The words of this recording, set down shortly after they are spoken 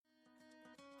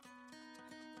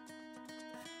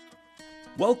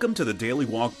Welcome to the Daily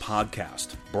Walk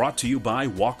Podcast, brought to you by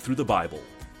Walk Through the Bible.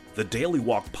 The Daily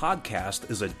Walk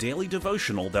Podcast is a daily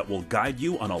devotional that will guide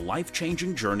you on a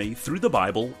life-changing journey through the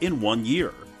Bible in 1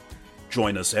 year.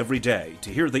 Join us every day to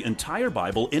hear the entire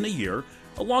Bible in a year,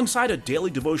 alongside a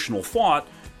daily devotional thought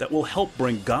that will help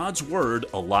bring God's Word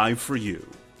alive for you.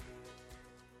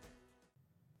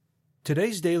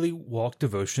 Today's Daily Walk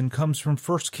devotion comes from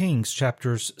 1 Kings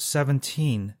chapters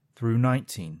 17 through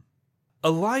 19.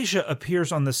 Elijah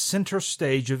appears on the center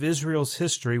stage of Israel's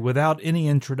history without any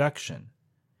introduction.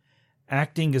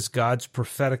 Acting as God's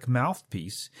prophetic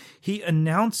mouthpiece, he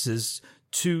announces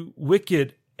to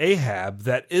wicked Ahab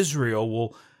that Israel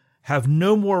will have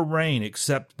no more rain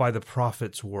except by the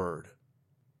prophet's word.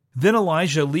 Then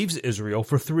Elijah leaves Israel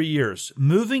for 3 years,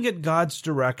 moving at God's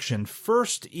direction,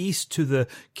 first east to the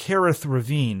Kerith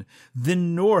ravine,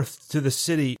 then north to the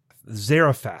city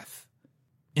Zarephath.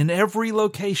 In every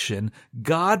location,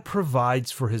 God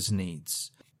provides for his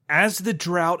needs. As the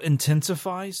drought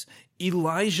intensifies,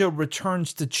 Elijah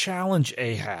returns to challenge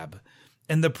Ahab,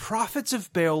 and the prophets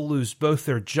of Baal lose both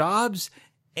their jobs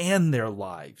and their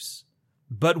lives.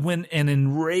 But when an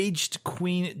enraged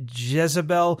Queen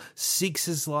Jezebel seeks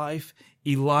his life,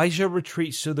 Elijah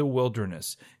retreats to the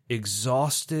wilderness,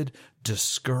 exhausted,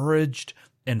 discouraged,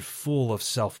 and full of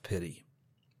self-pity.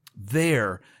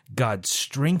 There, God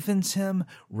strengthens him,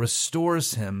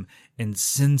 restores him, and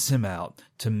sends him out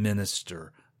to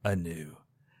minister anew.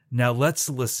 Now let's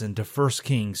listen to 1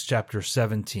 Kings chapter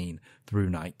 17 through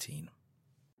 19.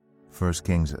 1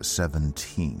 Kings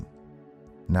 17.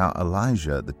 Now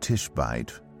Elijah the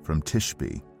Tishbite from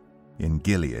Tishbe in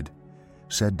Gilead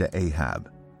said to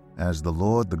Ahab, As the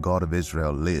Lord the God of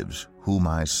Israel lives, whom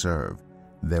I serve,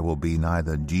 there will be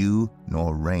neither dew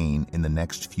nor rain in the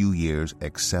next few years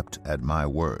except at my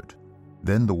word.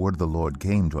 Then the word of the Lord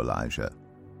came to Elijah,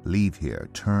 Leave here,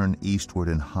 turn eastward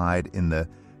and hide in the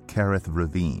Kerith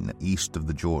ravine east of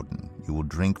the Jordan. You will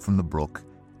drink from the brook,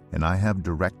 and I have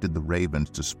directed the ravens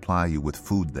to supply you with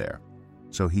food there.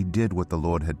 So he did what the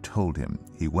Lord had told him.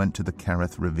 He went to the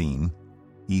Kerith ravine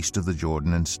east of the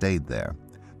Jordan and stayed there.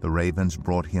 The ravens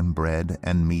brought him bread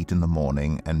and meat in the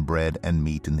morning, and bread and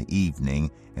meat in the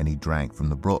evening, and he drank from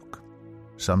the brook.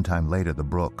 Sometime later the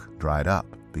brook dried up,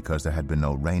 because there had been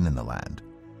no rain in the land.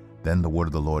 Then the word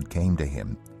of the Lord came to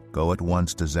him, Go at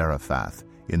once to Zarephath,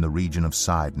 in the region of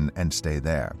Sidon, and stay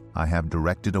there. I have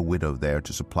directed a widow there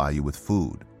to supply you with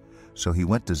food. So he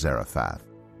went to Zarephath.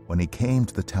 When he came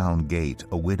to the town gate,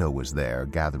 a widow was there,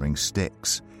 gathering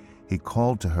sticks. He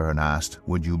called to her and asked,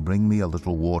 Would you bring me a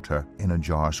little water in a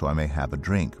jar so I may have a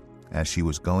drink? As she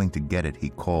was going to get it, he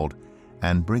called,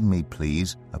 And bring me,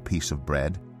 please, a piece of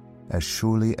bread. As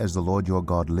surely as the Lord your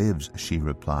God lives, she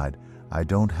replied, I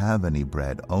don't have any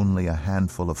bread, only a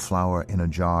handful of flour in a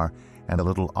jar and a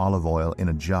little olive oil in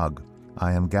a jug.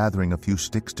 I am gathering a few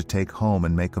sticks to take home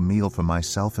and make a meal for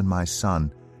myself and my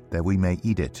son, that we may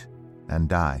eat it and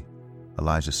die.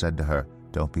 Elijah said to her,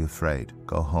 Don't be afraid.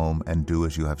 Go home and do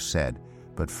as you have said.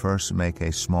 But first make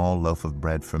a small loaf of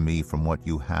bread for me from what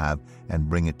you have and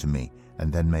bring it to me,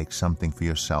 and then make something for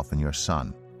yourself and your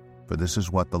son. For this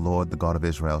is what the Lord, the God of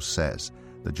Israel, says,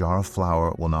 The jar of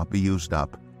flour will not be used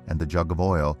up, and the jug of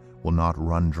oil will not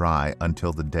run dry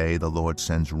until the day the Lord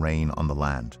sends rain on the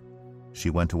land. She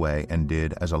went away and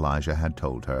did as Elijah had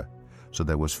told her. So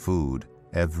there was food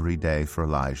every day for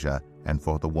Elijah and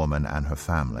for the woman and her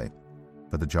family.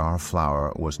 For the jar of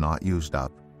flour was not used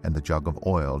up, and the jug of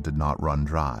oil did not run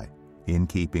dry, in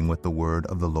keeping with the word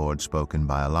of the Lord spoken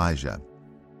by Elijah.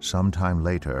 Some time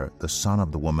later, the son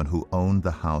of the woman who owned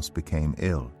the house became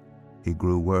ill. He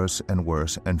grew worse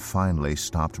and finally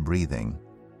stopped breathing.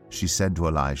 She said to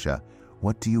Elijah,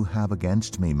 What do you have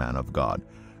against me, man of God?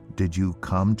 Did you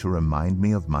come to remind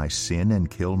me of my sin and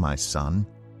kill my son?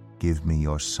 Give me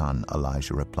your son,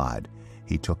 Elijah replied.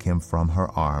 He took him from her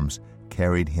arms,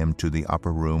 carried him to the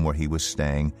upper room where he was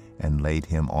staying, and laid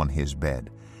him on his bed.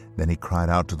 Then he cried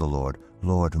out to the Lord,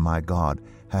 Lord, my God,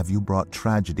 have you brought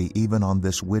tragedy even on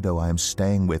this widow I am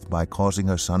staying with by causing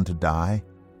her son to die?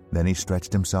 Then he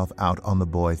stretched himself out on the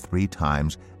boy 3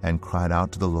 times and cried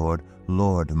out to the Lord,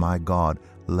 Lord, my God,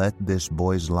 let this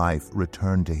boy's life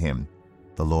return to him.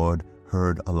 The Lord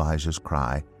heard Elijah's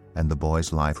cry, and the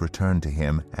boy's life returned to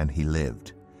him, and he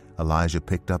lived. Elijah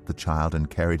picked up the child and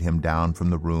carried him down from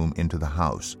the room into the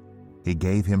house. He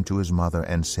gave him to his mother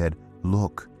and said,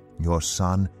 Look, your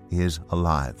son is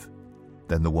alive.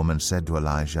 Then the woman said to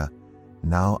Elijah,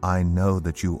 Now I know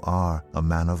that you are a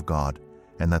man of God,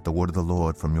 and that the word of the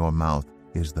Lord from your mouth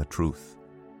is the truth.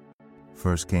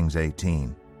 1 Kings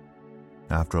 18.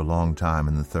 After a long time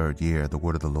in the 3rd year, the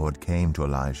word of the Lord came to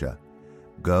Elijah.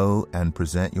 Go and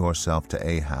present yourself to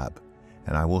Ahab,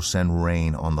 and I will send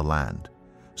rain on the land.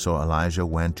 So Elijah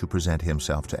went to present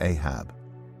himself to Ahab.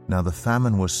 Now the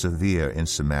famine was severe in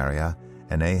Samaria,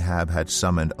 and Ahab had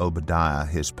summoned Obadiah,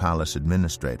 his palace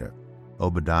administrator.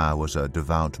 Obadiah was a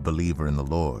devout believer in the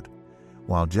Lord.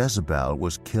 While Jezebel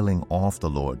was killing off the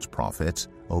Lord's prophets,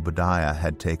 Obadiah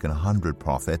had taken 100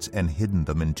 prophets and hidden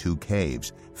them in 2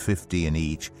 caves, 50 in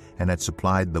each, and had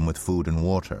supplied them with food and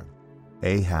water.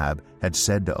 Ahab had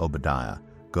said to Obadiah,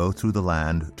 "Go through the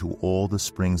land to all the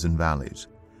springs and valleys.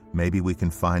 Maybe we can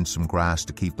find some grass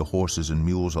to keep the horses and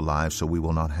mules alive so we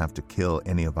will not have to kill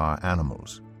any of our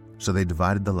animals." So they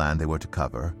divided the land they were to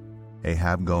cover,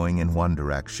 Ahab going in one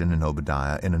direction and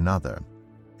Obadiah in another.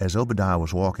 As Obadiah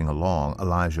was walking along,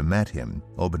 Elijah met him.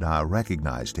 Obadiah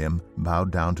recognized him,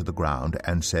 bowed down to the ground,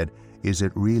 and said, "Is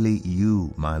it really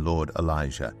you, my lord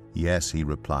Elijah?" "Yes," he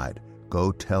replied.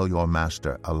 "Go tell your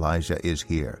master, Elijah is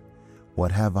here."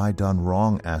 "What have I done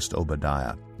wrong?" asked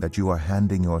Obadiah, "that you are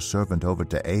handing your servant over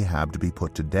to Ahab to be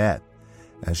put to death?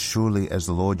 As surely as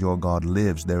the Lord your God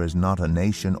lives, there is not a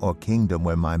nation or kingdom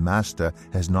where my master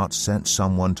has not sent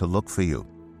someone to look for you.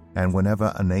 And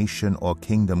whenever a nation or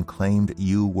kingdom claimed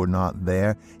you were not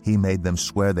there, he made them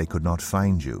swear they could not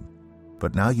find you.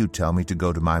 But now you tell me to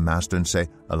go to my master and say,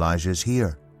 'Elijah is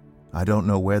here.' I don't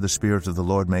know where the Spirit of the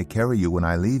Lord may carry you when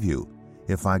I leave you.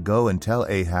 If I go and tell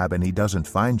Ahab and he doesn't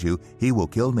find you, he will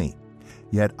kill me.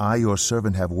 Yet I, your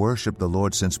servant, have worshipped the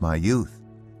Lord since my youth.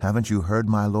 Haven't you heard,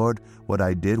 my Lord, what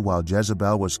I did while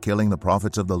Jezebel was killing the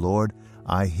prophets of the Lord?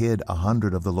 I hid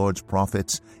 100 of the Lord's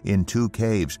prophets in 2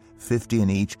 caves, 50 in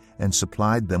each, and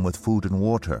supplied them with food and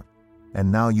water.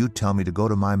 And now you tell me to go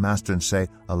to my master and say,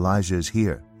 'Elijah is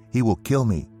here.' He will kill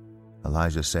me."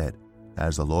 Elijah said,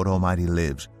 "As the Lord Almighty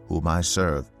lives, whom I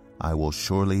serve, I will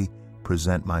surely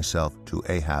present myself to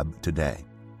Ahab today."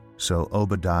 So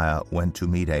Obadiah went to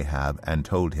meet Ahab and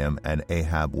told him, and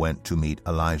Ahab went to meet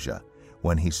Elijah.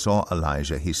 When he saw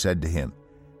Elijah, he said to him,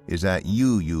 "Is that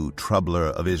you, you troubler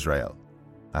of Israel?"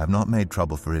 "I have not made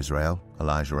trouble for Israel,"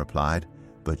 Elijah replied,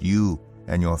 "but you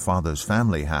and your father's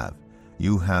family have.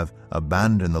 You have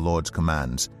abandoned the Lord's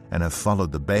commands and have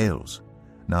followed the Baals.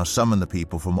 Now summon the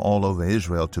people from all over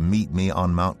Israel to meet me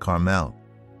on Mount Carmel,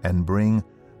 and bring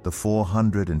the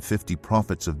 450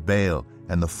 prophets of Baal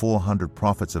and the 400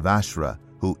 prophets of Asherah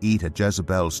who eat at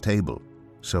Jezebel's table."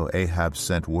 So Ahab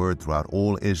sent word throughout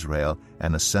all Israel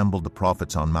and assembled the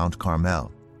prophets on Mount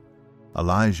Carmel.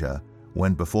 Elijah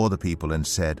went before the people and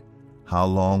said, "How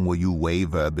long will you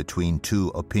waver between 2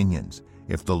 opinions?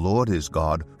 If the Lord is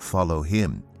God, follow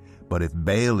him. But if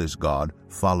Baal is God,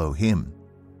 follow him."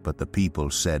 But the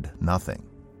people said nothing.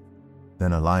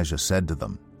 Then Elijah said to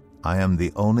them, "I am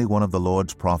the only one of the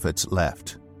Lord's prophets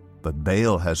left, but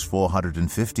Baal has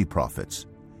 450 prophets.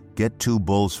 Get 2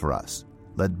 bulls for us.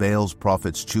 Let Baal's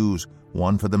prophets choose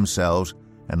one for themselves,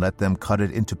 and let them cut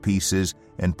it into pieces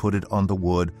and put it on the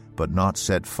wood, but not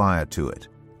set fire to it.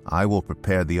 I will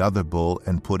prepare the other bull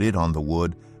and put it on the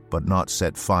wood, but not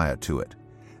set fire to it.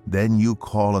 Then you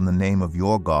call on the name of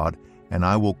your God, and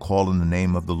I will call on the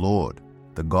name of the Lord.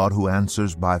 The God who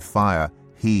answers by fire,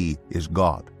 he is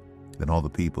God." Then all the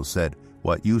people said,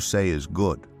 "What you say is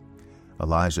good."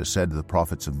 Elijah said to the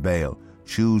prophets of Baal,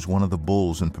 "Choose one of the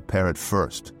bulls and prepare it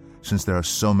first, since there are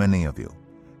so many of you.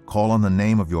 Call on the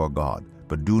name of your God,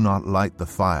 but do not light the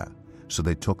fire." So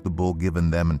they took the bull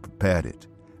given them and prepared it.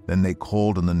 Then they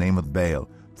called on the name of Baal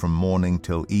from morning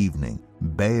till evening.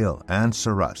 "Baal,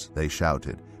 answer us," they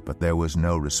shouted. But there was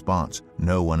no response.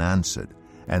 No one answered.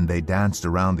 And they danced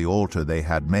around the altar they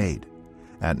had made.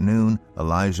 At noon,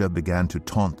 Elijah began to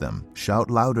taunt them. "Shout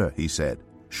louder," he said.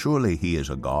 "Surely he is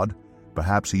a god.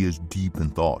 Perhaps he is deep in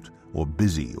thought, or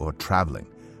busy, or traveling.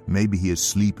 Maybe he is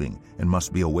sleeping and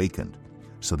must be awakened."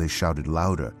 So they shouted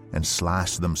louder and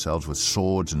slashed themselves with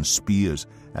swords and spears,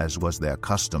 as was their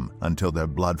custom, until their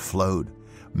blood flowed.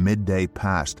 Midday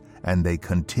passed, and they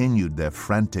continued their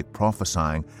frantic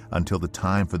prophesying until the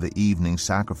time for the evening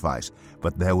sacrifice.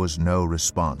 But there was no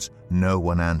response. No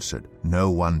one answered. No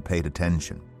one paid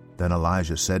attention. Then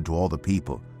Elijah said to all the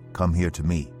people, "Come here to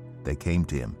me." They came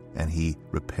to him, and he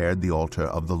repaired the altar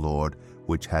of the Lord,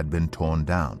 which had been torn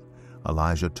down.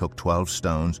 Elijah took 12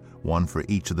 stones, one for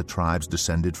each of the tribes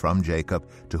descended from Jacob,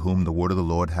 to whom the word of the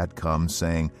Lord had come,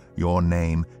 saying, "Your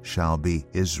name shall be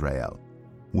Israel."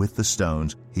 With the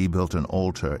stones he built an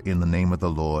altar in the name of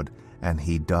the Lord, and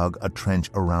he dug a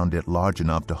trench around it large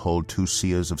enough to hold 2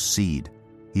 seahs of seed.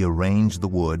 He arranged the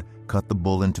wood, cut the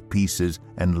bull into pieces,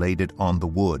 and laid it on the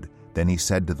wood. Then he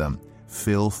said to them,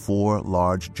 "Fill 4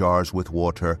 large jars with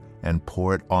water, and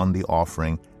pour it on the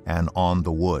offering and on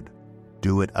the wood."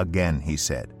 "Do it again," he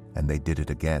said, and they did it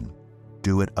again.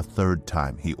 "Do it a third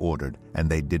time," he ordered, and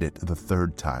they did it the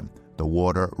third time. The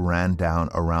water ran down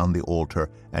around the altar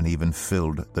and even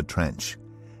filled the trench.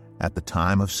 At the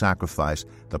time of sacrifice,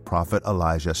 the prophet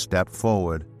Elijah stepped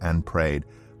forward and prayed,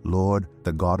 "Lord,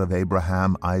 the God of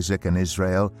Abraham, Isaac, and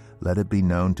Israel, let it be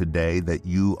known today that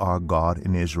you are God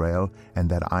in Israel, and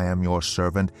that I am your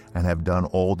servant, and have done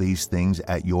all these things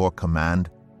at your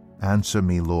command. Answer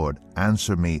me, Lord,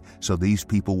 answer me, so these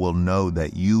people will know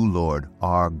that you, Lord,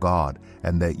 are God,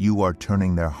 and that you are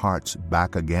turning their hearts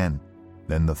back again."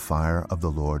 Then the fire of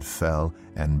the Lord fell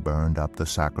and burned up the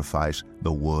sacrifice,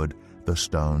 the wood, the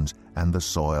stones, and the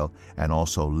soil, and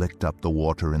also licked up the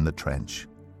water in the trench.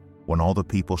 When all the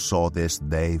people saw this,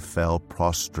 they fell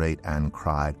prostrate and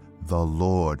cried, "The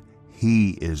Lord,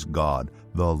 He is God!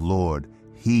 The Lord,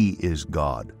 He is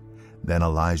God!" Then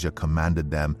Elijah commanded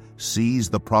them, "Seize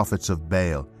the prophets of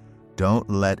Baal. Don't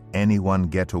let anyone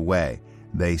get away."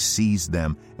 They seized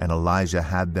them, and Elijah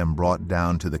had them brought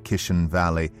down to the Kishon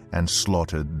Valley and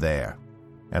slaughtered there.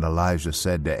 And Elijah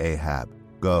said to Ahab,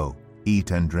 "Go, eat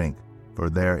and drink, for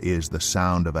there is the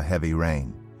sound of a heavy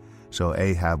rain." So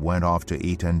Ahab went off to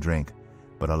eat and drink,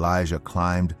 but Elijah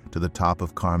climbed to the top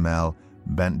of Carmel,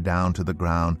 bent down to the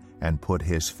ground, and put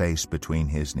his face between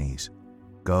his knees.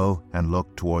 "Go and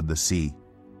look toward the sea,"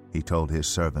 he told his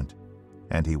servant.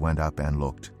 And he went up and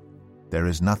looked. "There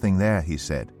is nothing there," he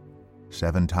said.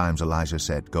 7 times Elijah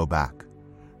said, "Go back."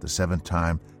 The 7th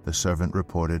time the servant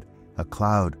reported, "A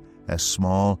cloud as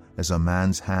small as a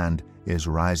man's hand is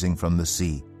rising from the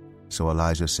sea." So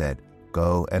Elijah said,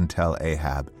 "Go and tell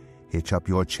Ahab, hitch up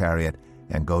your chariot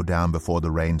and go down before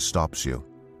the rain stops you."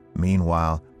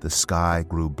 Meanwhile the sky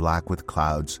grew black with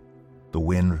clouds. The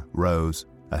wind rose,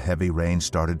 a heavy rain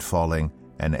started falling,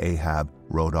 and Ahab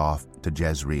rode off to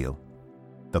Jezreel.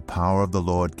 The power of the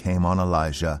Lord came on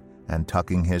Elijah, and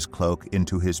tucking his cloak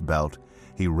into his belt,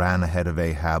 he ran ahead of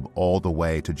Ahab all the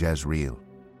way to Jezreel.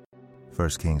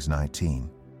 1 Kings 19.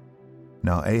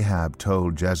 Now Ahab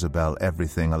told Jezebel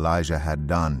everything Elijah had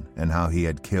done, and how he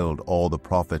had killed all the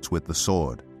prophets with the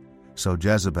sword. So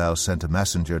Jezebel sent a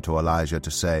messenger to Elijah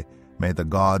to say, "May the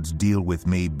gods deal with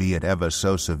me, be it ever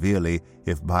so severely,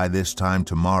 if by this time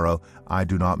tomorrow I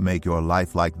do not make your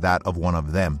life like that of one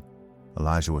of them."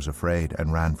 Elijah was afraid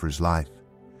and ran for his life.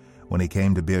 When he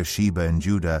came to Beersheba in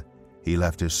Judah, he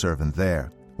left his servant there,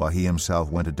 while he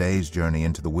himself went a day's journey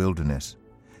into the wilderness.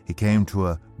 He came to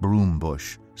a broom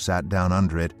bush, sat down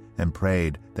under it, and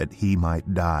prayed that he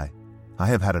might die. "I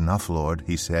have had enough, Lord,"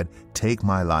 he said. "Take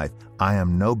my life. I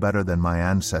am no better than my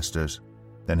ancestors."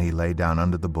 Then he lay down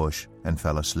under the bush and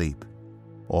fell asleep.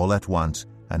 All at once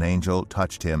an angel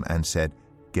touched him and said,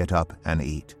 "Get up and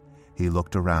eat." He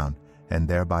looked around, and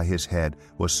there by his head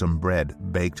was some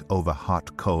bread baked over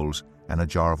hot coals and a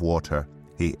jar of water.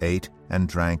 He ate and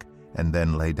drank, and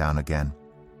then lay down again.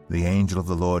 The angel of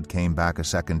the Lord came back a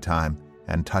 2nd time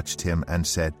and touched him and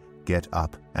said, "Get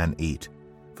up and eat,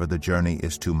 for the journey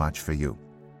is too much for you."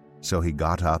 So he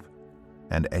got up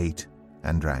and ate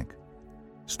and drank.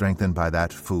 Strengthened by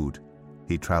that food,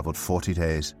 he traveled 40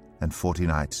 days and 40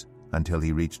 nights until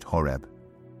he reached Horeb,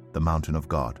 the mountain of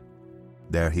God.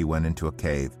 There he went into a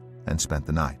cave and spent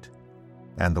the night.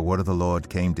 And the word of the Lord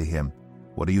came to him,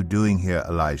 "What are you doing here,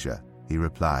 Elijah?" He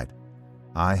replied,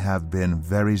 "I have been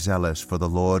very zealous for the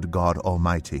Lord God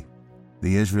Almighty.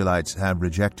 The Israelites have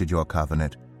rejected your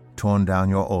covenant, torn down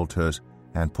your altars,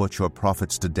 and put your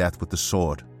prophets to death with the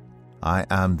sword. I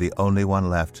am the only one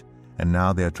left, and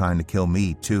now they are trying to kill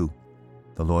me too."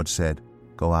 The Lord said,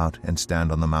 "Go out and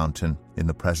stand on the mountain in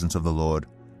the presence of the Lord,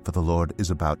 for the Lord is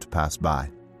about to pass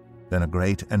by." Then a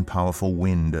great and powerful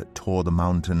wind tore the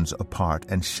mountains apart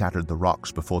and shattered the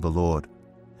rocks before the Lord.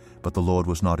 But the Lord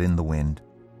was not in the wind.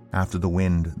 After the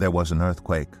wind there was an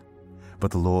earthquake.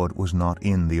 But the Lord was not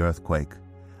in the earthquake.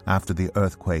 After the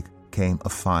earthquake came a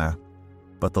fire.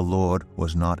 But the Lord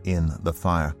was not in the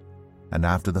fire. And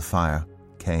after the fire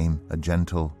came a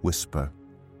gentle whisper.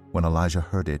 When Elijah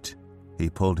heard it, he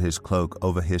pulled his cloak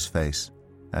over his face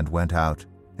and went out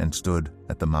and stood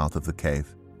at the mouth of the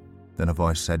cave. Then a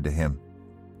voice said to him,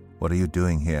 "What are you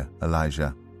doing here,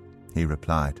 Elijah?" He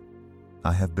replied,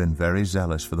 "I have been very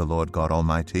zealous for the Lord God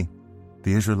Almighty.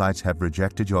 The Israelites have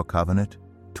rejected your covenant,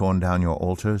 torn down your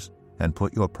altars, and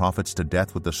put your prophets to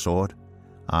death with the sword.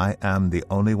 I am the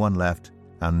only one left,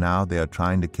 and now they are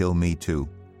trying to kill me too."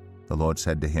 The Lord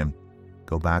said to him,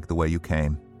 "Go back the way you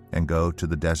came, and go to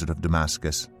the desert of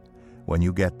Damascus. When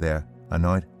you get there,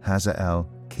 anoint Hazael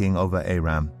king over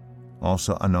Aram.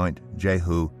 Also anoint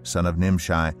Jehu son of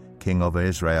Nimshi king over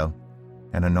Israel,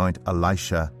 and anoint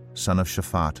Elisha son of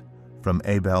Shaphat from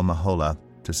Abel-Meholah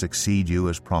to succeed you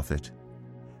as prophet.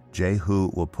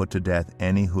 Jehu will put to death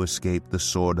any who escape the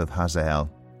sword of Hazael,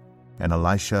 and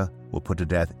Elisha will put to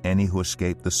death any who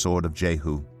escape the sword of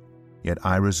Jehu. Yet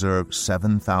I reserve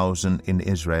 7,000 in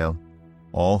Israel,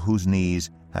 all whose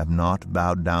knees have not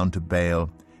bowed down to Baal,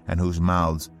 and whose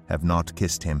mouths have not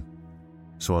kissed him."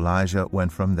 So Elijah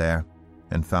went from there,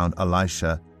 and found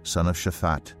Elisha son of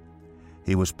Shaphat.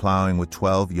 He was plowing with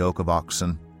 12 yoke of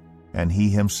oxen, and he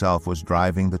himself was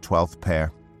driving the 12th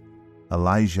pair.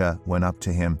 Elijah went up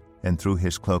to him and threw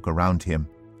his cloak around him.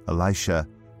 Elisha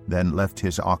then left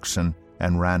his oxen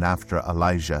and ran after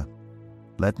Elijah.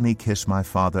 "Let me kiss my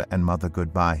father and mother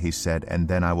goodbye," he said, "and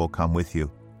then I will come with you."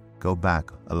 "Go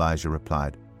back," Elijah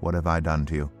replied. "What have I done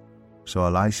to you?" So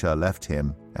Elisha left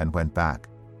him and went back.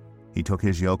 He took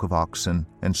his yoke of oxen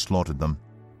and slaughtered them.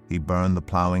 He burned the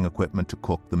plowing equipment to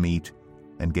cook the meat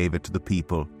and gave it to the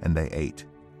people, and they ate.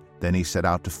 Then he set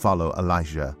out to follow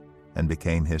Elijah and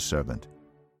became his servant.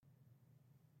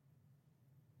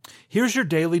 Here's your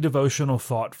daily devotional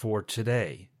thought for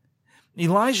today.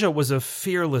 Elijah was a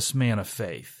fearless man of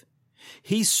faith.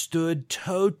 He stood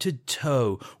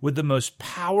toe-to-toe with the most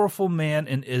powerful man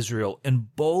in Israel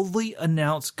and boldly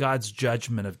announced God's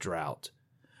judgment of drought.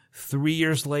 3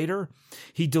 years later,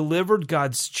 he delivered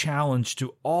God's challenge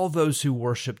to all those who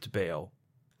worshipped Baal,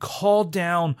 called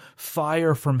down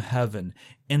fire from heaven,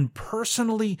 and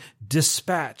personally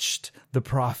dispatched the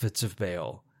prophets of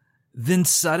Baal. Then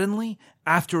suddenly,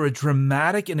 after a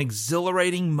dramatic and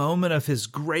exhilarating moment of his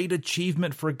great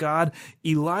achievement for God,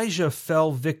 Elijah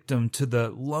fell victim to the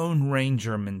Lone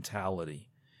Ranger mentality.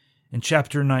 In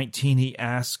chapter 19, he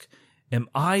asked, "Am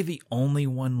I the only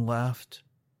one left?"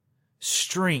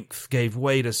 Strength gave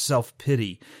way to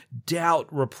self-pity, doubt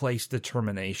replaced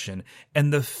determination,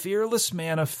 and the fearless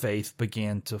man of faith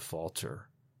began to falter.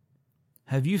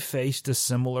 Have you faced a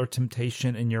similar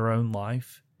temptation in your own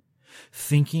life?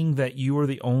 Thinking that you are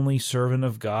the only servant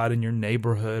of God in your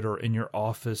neighborhood or in your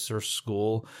office or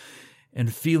school,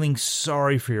 and feeling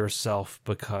sorry for yourself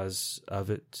because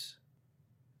of it?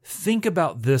 Think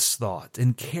about this thought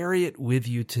and carry it with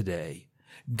you today.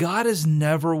 God is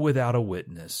never without a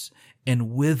witness,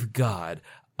 and with God,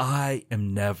 I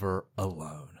am never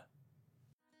alone.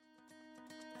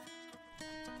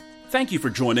 Thank you for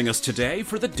joining us today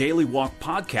for the Daily Walk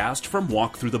podcast from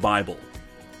Walk Through the Bible.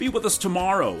 Be with us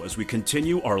tomorrow as we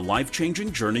continue our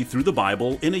life-changing journey through the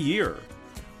Bible in a year.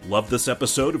 Love this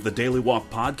episode of the Daily Walk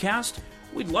podcast?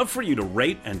 We'd love for you to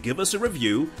rate and give us a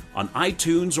review on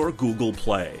iTunes or Google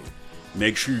Play.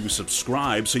 Make sure you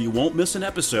subscribe so you won't miss an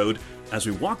episode as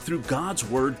we walk through God's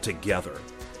Word together.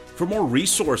 For more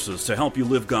resources to help you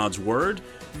live God's Word,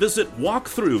 visit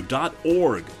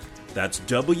walkthrough.org. That's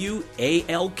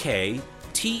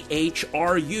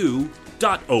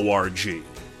WALKTHRU.org.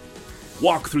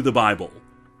 Walk through the Bible.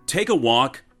 Take a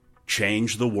walk,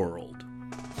 change the world.